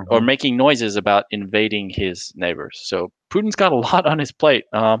 or Hmm. making noises about invading his neighbors. So Putin's got a lot on his plate.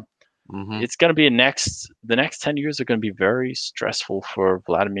 Hmm. It's going to be the next 10 years are going to be very stressful for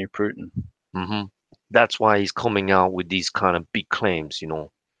Vladimir Putin. Hmm. That's why he's coming out with these kind of big claims.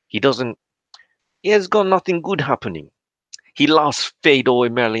 He doesn't. He has got nothing good happening. He lost Fedor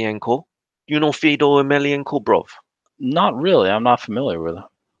Emelianenko. You know Fedor Emelianenko, bro? Not really. I'm not familiar with it.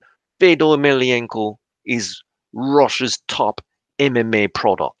 Fedor Emelianenko is Russia's top MMA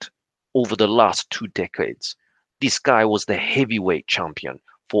product over the last 2 decades. This guy was the heavyweight champion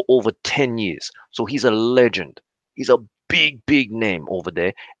for over 10 years. So he's a legend. He's a big, big name over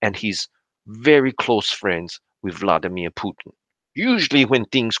there, and he's very close friends with Vladimir Putin. Usually, when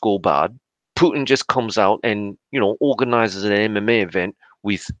things go bad, Putin just comes out and, organizes an MMA event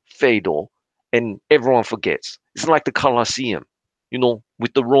with Fedor, and everyone forgets. It's like the Colosseum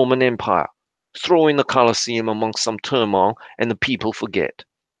with the Roman Empire. Throw in the Colosseum amongst some turmoil and the people forget.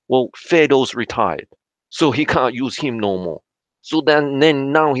 Well, Fedor's retired, so he can't use him no more. So then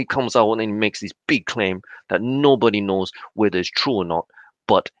now he comes out and he makes this big claim that nobody knows whether it's true or not.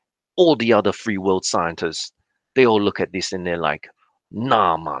 But all the other free world scientists, they all look at this and they're like,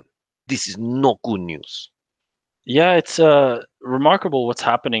 nah, man, this is not good news. Yeah, it's remarkable what's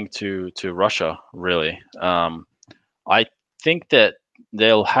happening to Russia, really. I think that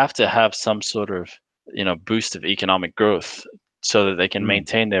they'll have to have some sort of, boost of economic growth so that they can Mm,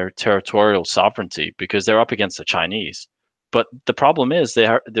 maintain their territorial sovereignty because they're up against the Chinese. But the problem is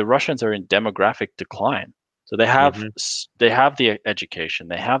the Russians are in demographic decline. So mm-hmm, they have the education,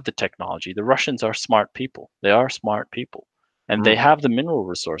 they have the technology. The Russians are smart people. They are smart people. And they mm, have the mineral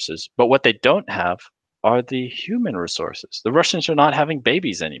resources, but what they don't have are the human resources. The Russians are not having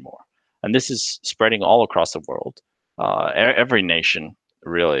babies anymore. And this is spreading all across the world. Every nation,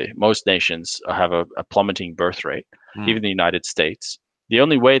 really, most nations have a plummeting birth rate, mm. even the United States. The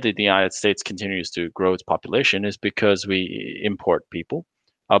only way that the United States continues to grow its population is because we import people,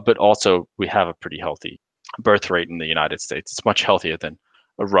 but also we have a pretty healthy. birth rate in the United States. It's much healthier than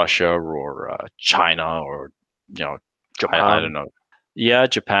Russia or China or you know I don't Japan. know. Yeah,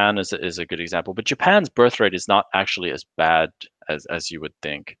 Japan is a good example, but Japan's birth rate is not actually as bad as you would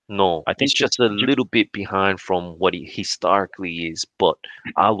think. No, I it's think just a little bit behind from what it historically is, but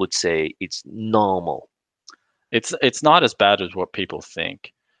I would say it's normal. it's not as bad as what people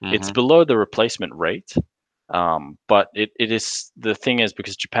think. It's Mm-hmm. below the replacement rate, but it is the thing is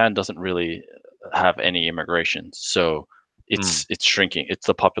because Japan doesn't really have any immigration, so Mm. it's shrinking. It's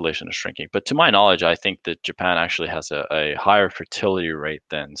the population is shrinking. But to my knowledge, I think that Japan actually has a higher fertility rate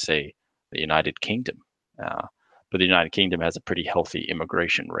than say the United Kingdom. Uh, but the United Kingdom has a pretty healthy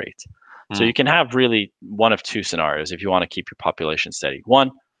immigration rate. So Mm. you can have really one of two scenarios if you want to keep your population steady. One,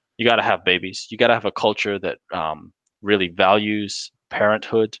 you got to have babies. You got to have a culture that really values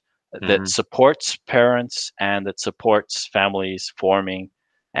parenthood, that Mm-hmm. supports parents, and that supports families forming,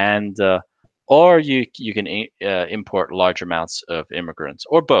 and or you can import large amounts of immigrants,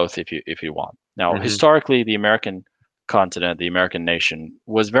 or both if you want. Now, Mm-hmm. historically, the American continent, the American nation,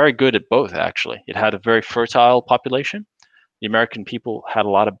 was very good at both. Actually, it had a very fertile population. The American people had a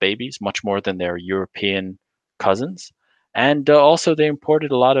lot of babies, much more than their European cousins. And also, they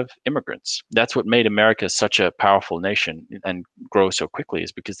imported a lot of immigrants. That's what made America such a powerful nation and grow so quickly,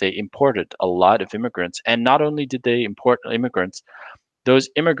 is because they imported a lot of immigrants. And not only did they import immigrants, those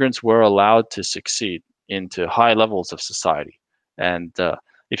immigrants were allowed to succeed into high levels of society. And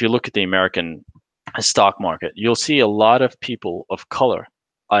if you look at the American stock market, you'll see a lot of people of color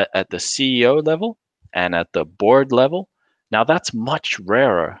at the CEO level and at the board level. Now that's much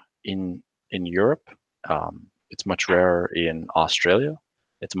rarer in Europe. It's much rarer in Australia.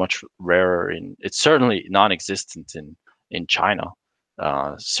 It's much rarer in. It's certainly non-existent in China.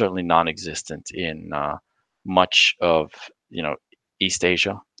 Certainly non-existent in much of you know East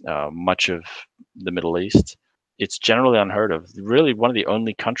Asia, much of the Middle East. It's generally unheard of. Really, one of the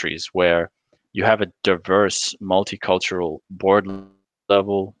only countries where you have a diverse, multicultural board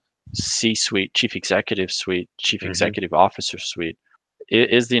level, C-suite, chief executive suite, chief executive Mm-hmm. officer suite,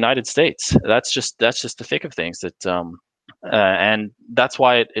 is the United States. That's just the thick of things. And that's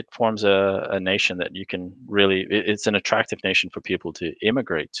why it forms a nation that you can really. It's an attractive nation for people to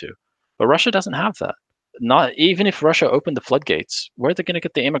immigrate to. But Russia doesn't have that. Not even if Russia opened the floodgates, where are they going to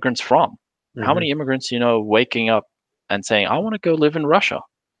get the immigrants from? How Mm-hmm. many immigrants, waking up and saying, "I want to go live in Russia"?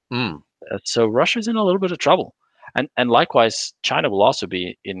 Mm. So Russia's in a little bit of trouble. And likewise, China will also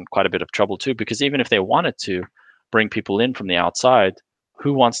be in quite a bit of trouble too, because even if they wanted to bring people in from the outside,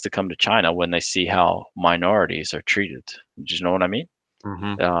 who wants to come to China when they see how minorities are treated? Do you know what I mean?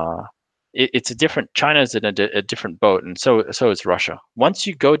 Mm-hmm. Uh, it's a different. China is in a different boat, and so is Russia. Once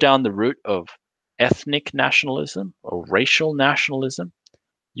you go down the route of ethnic nationalism or racial nationalism,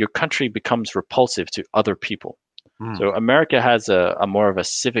 your country becomes repulsive to other people. Mm. So America has a more of a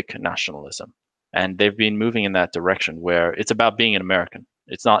civic nationalism, and they've been moving in that direction where it's about being an American.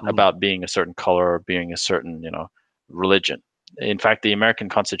 It's not Mm. about being a certain color or being a certain, religion. In fact, the American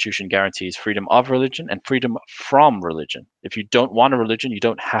Constitution guarantees freedom of religion and freedom from religion. If you don't want a religion, you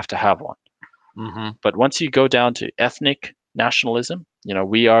don't have to have one. Mm-hmm. But once you go down to ethnic nationalism,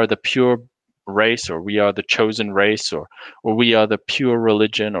 we are the pure race, or we are the chosen race, or we are the pure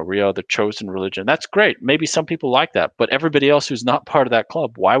religion, or we are the chosen religion. That's great. Maybe some people like that, but everybody else who's not part of that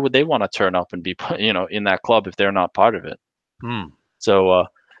club, why would they want to turn up and be, in that club if they're not part of it? Mm. So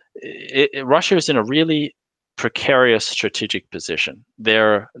Russia is in a really precarious strategic position.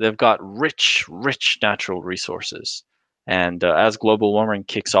 They've got rich, rich natural resources, and as global warming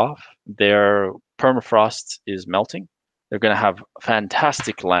kicks off, their permafrost is melting. They're going to have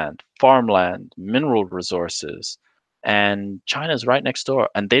fantastic land, farmland, mineral resources, and China's right next door,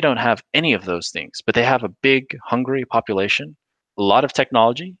 and they don't have any of those things. But they have a big, hungry population, a lot of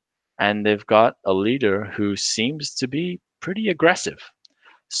technology, and they've got a leader who seems to be pretty aggressive.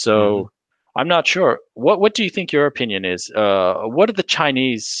 Mm-hmm. So I'm not sure. What do you think your opinion is? What are the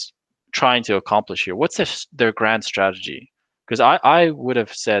Chinese trying to accomplish here? What's their grand strategy? Because I would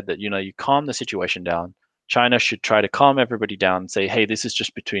have said that you calm the situation down. China should try to calm everybody down and say, hey, this is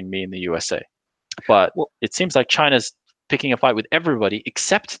just between me and the USA. But Well, it seems like China's picking a fight with everybody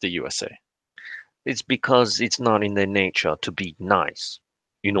except the USA. it's because it's not in their nature to be nice.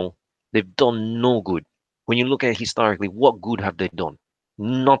 You know, they've done no good. When you look at historically, what good have they done?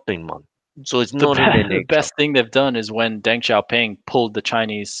 Nothing, man. So it's The, not in their the nature. best thing they've done is when Deng Xiaoping pulled the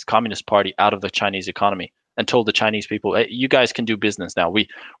Chinese Communist Party out of the Chinese economy and told the Chinese people, hey, you guys can do business now. We're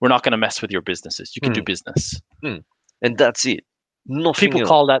not going to mess with your businesses. You can do Hmm. business. Hmm. And that's it. Nothing People else.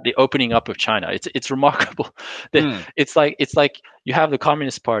 call that the opening up of China. It's remarkable. That Mm, it's like you have the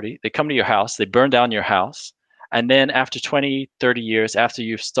Communist Party. They come to your house, they burn down your house, and then after 20, 30 years, after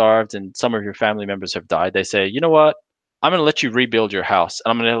you've starved and some of your family members have died, they say, you know what? I'm going to let you rebuild your house,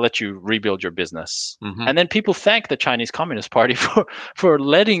 and I'm going to let you rebuild your business. hmm And then people thank the Chinese Communist Party for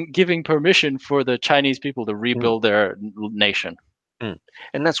giving permission for the Chinese people to mm, rebuild their nation. mm.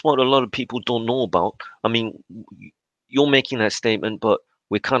 And that's what a lot of people don't know about. I mean, you're making that statement, but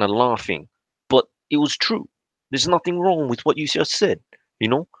we're kind of laughing. But it was true. There's nothing wrong with what you just said. You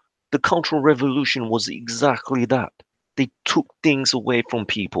know, the Cultural Revolution was exactly that. They took things away from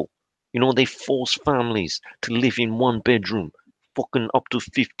people. They forced families to live in one bedroom, fucking up to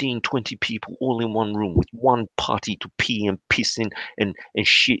 15, 20 people all in one room with one party to pee and piss in and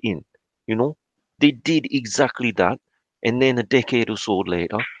shit in. You know, they did exactly that. And then a decade or so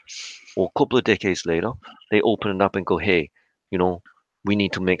later, or a couple of decades later, they open it up and go, hey, you know, we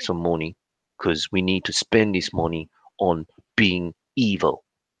need to make some money because we need to spend this money on being evil.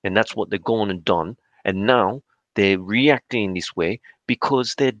 And that's what they're going and done. And now they're reacting in this way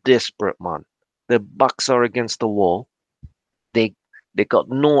because they're desperate, man. Their backs are against the wall. They they got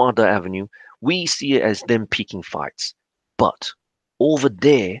no other avenue. We see it as them picking fights. But over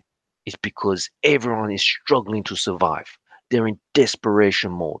there, it's because everyone is struggling to survive. They're in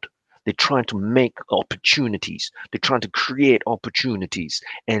desperation mode. They're trying to make opportunities. They're trying to create opportunities.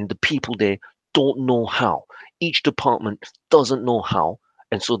 And the people there don't know how. Each department doesn't know how.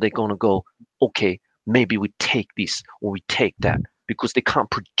 And so they're going to go, okay, maybe we take this or we take that because they can't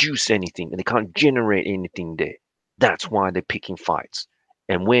produce anything and they can't generate anything there. That's why they're picking fights.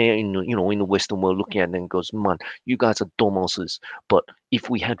 And we're in the Western world looking at them and goes, man, you guys are dumbasses. But if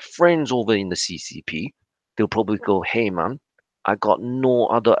we had friends over in the CCP, they'll probably go, hey man, I got no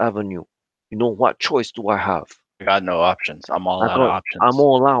other avenue. What choice do I have? I got no options. I'm all out of I'm options.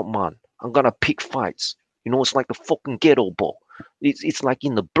 all out, man. I'm gonna pick fights. It's like the fucking ghetto ball. It's like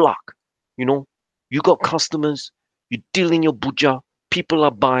in the block. You know, you got customers, you deal in your buja, people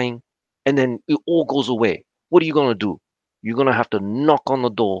are buying, and then it all goes away. What are you gonna do? You're gonna have to knock on the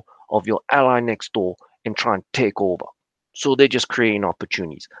door of your ally next door and try and take over. So they're just creating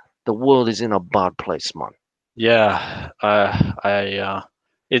opportunities. The world is in a bad place, man. Yeah,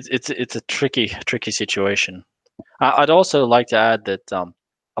 it's a tricky situation. I'd also like to add that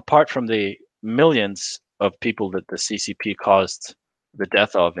apart from the millions of people that the CCP caused the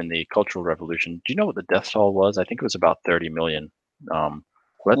death of in the Cultural Revolution, do you know what the death toll was? I think it was about 30 million. Um,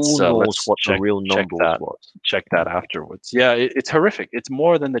 Who knows let's what the real numbers was? check that afterwards. Yeah, it's horrific. It's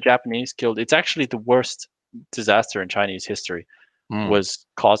more than the Japanese killed. It's actually the worst disaster in Chinese history Mm, was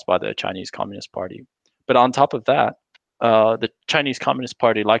caused by the Chinese Communist Party. But on top of that, the Chinese Communist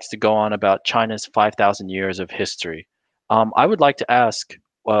Party likes to go on about China's 5,000 years of history. I would like to ask,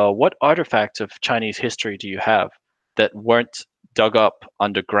 what artifacts of Chinese history do you have that weren't dug up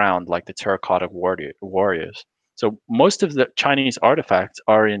underground like the terracotta warriors? So most of the Chinese artifacts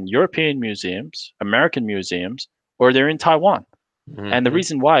are in European museums, American museums, or they're in Taiwan. And the mm-hmm,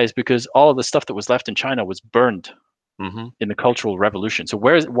 reason why is because all of the stuff that was left in China was burned mm-hmm. in the Cultural Revolution. So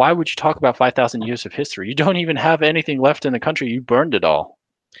why would you talk about 5,000 years of history? You don't even have anything left in the country. You burned it all.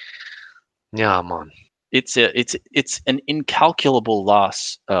 Yeah, man. It's an incalculable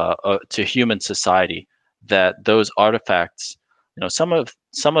loss to human society that those artifacts, some of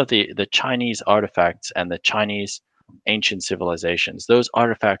the Chinese artifacts and the Chinese ancient civilizations, those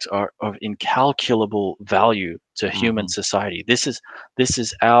artifacts are of incalculable value to human Mm-hmm, society. This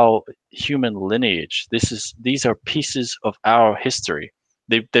is our human lineage. These are pieces of our history.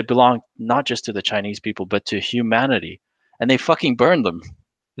 They belong not just to the Chinese people but to humanity, and they fucking burned them.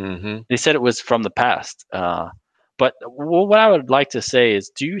 mm-hmm. They said it was from the past. But what I would like to say is,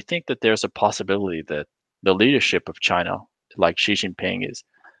 do you think that there's a possibility that the leadership of China, like Xi Jinping,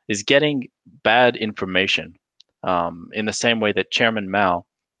 is getting bad information in the same way that Chairman Mao,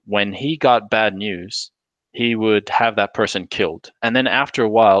 when he got bad news, he would have that person killed. And then after a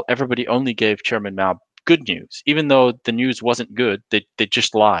while, everybody only gave Chairman Mao good news. Even though the news wasn't good, they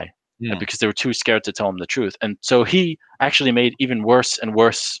just lie Mm, because they were too scared to tell him the truth. And so he actually made even worse and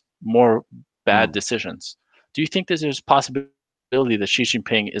worse, more bad mm. decisions. Do you think that there's a possibility that Xi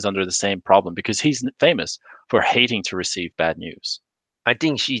Jinping is under the same problem because he's famous for hating to receive bad news? I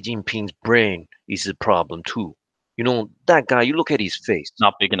think Xi Jinping's brain is a problem too. That guy, you look at his face.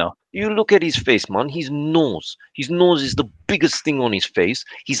 Not big enough. You look at his face, man. His nose. His nose is the biggest thing on his face.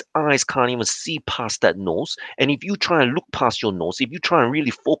 His eyes can't even see past that nose. And if you try and look past your nose, if you try and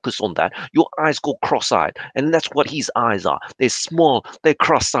really focus on that, your eyes go cross-eyed. And that's what his eyes are. They're small, they're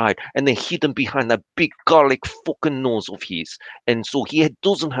cross-eyed, and they're hidden behind that big garlic fucking nose of his. And so he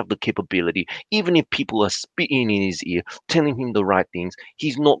doesn't have the capability. Even if people are spitting in his ear, telling him the right things,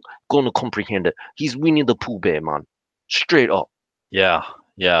 he's not gonna comprehend it. He's Winnie the Pooh Bear, man. Straight up. Yeah,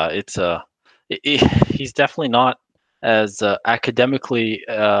 yeah, he's definitely not as academically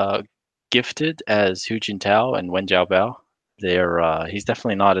gifted as Hu Jintao and Wen Jiabao. He's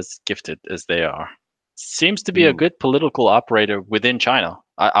definitely not as gifted as they are. Seems to be a Mm. good political operator within China.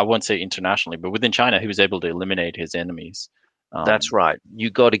 I won't say internationally, but within China, he was able to eliminate his enemies. That's Um, right. You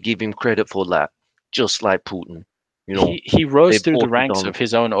got to give him credit for that. Just like Putin, you know, he rose they've through the both ranks done. of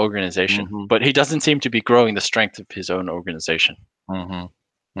his own organization, Hmm. but he doesn't seem to be growing the strength of his own organization. Hmm.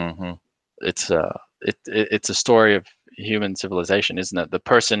 Hmm. It's a story of human civilization, isn't it? The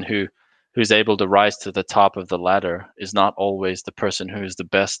person who's able to rise to the top of the ladder is not always the person who is the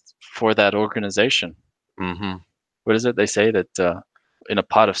best for that organization. Hmm. What is it they say that in a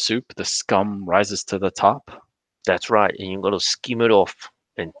pot of soup, the scum rises to the top? That's right. And you got to skim it off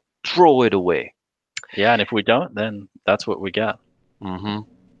and throw it away. Yeah, and if we don't, then that's what we get. Hmm.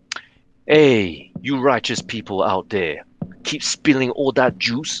 Hey, you righteous people out there. Keep spilling all that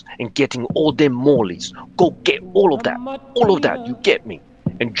juice and getting all them mollies. Go get all of Una that. All of that. You mattina get me.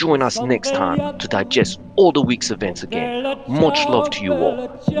 And mi join us son next time to svegliato. digest all the week's Oh events again. Much love to you all.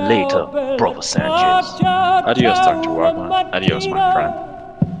 Later, bella Brother ciao, Sanchez. ciao, Adios, ciao. Dr. Una Wagwan. Adios, my friend.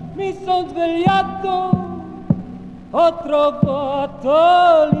 mattina mi son svegliato, ho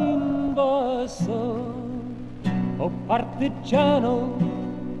trovato l'invaso. Oh partigiano,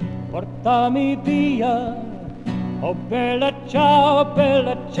 portami via. Oh bella ciao,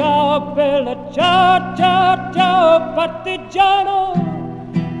 ciao, ciao, partigiano,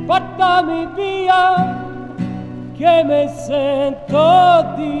 portami via, che mi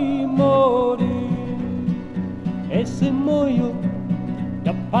sento di morire. E se muoio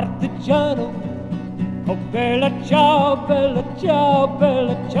da partigiano, oh bella ciao, ciao,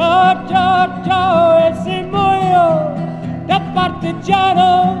 ciao, e se muoio da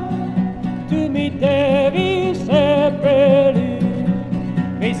partigiano, tu mi devi seppellire,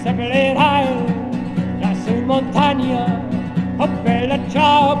 mi seppellirai lassù in montagna. Oh bella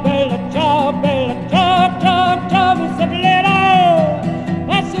ciao, ciao, ciao, ciao, mi seppellirai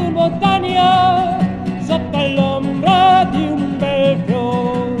lassù in montagna, sotto l'ombra di un bel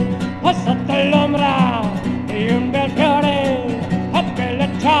fiore, oh sotto l'ombra di un bel fiore. Oh bella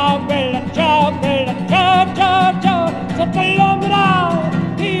ciao, ciao, ciao, ciao, sotto l'ombra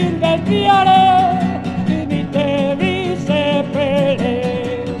di un bel fiore, tu mi devi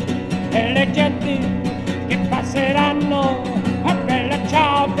seppellire. E le genti che passeranno, oh bella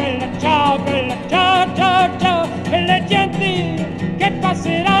ciao, ciao, ciao, ciao, e le genti che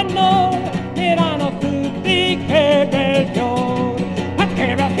passeranno diranno tutti che bel fiore, ma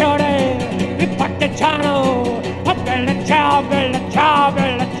che bel fiore, il partigiano. Oh bella ciao, ciao,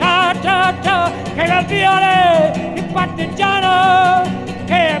 ciao, ciao, che bel fiore, il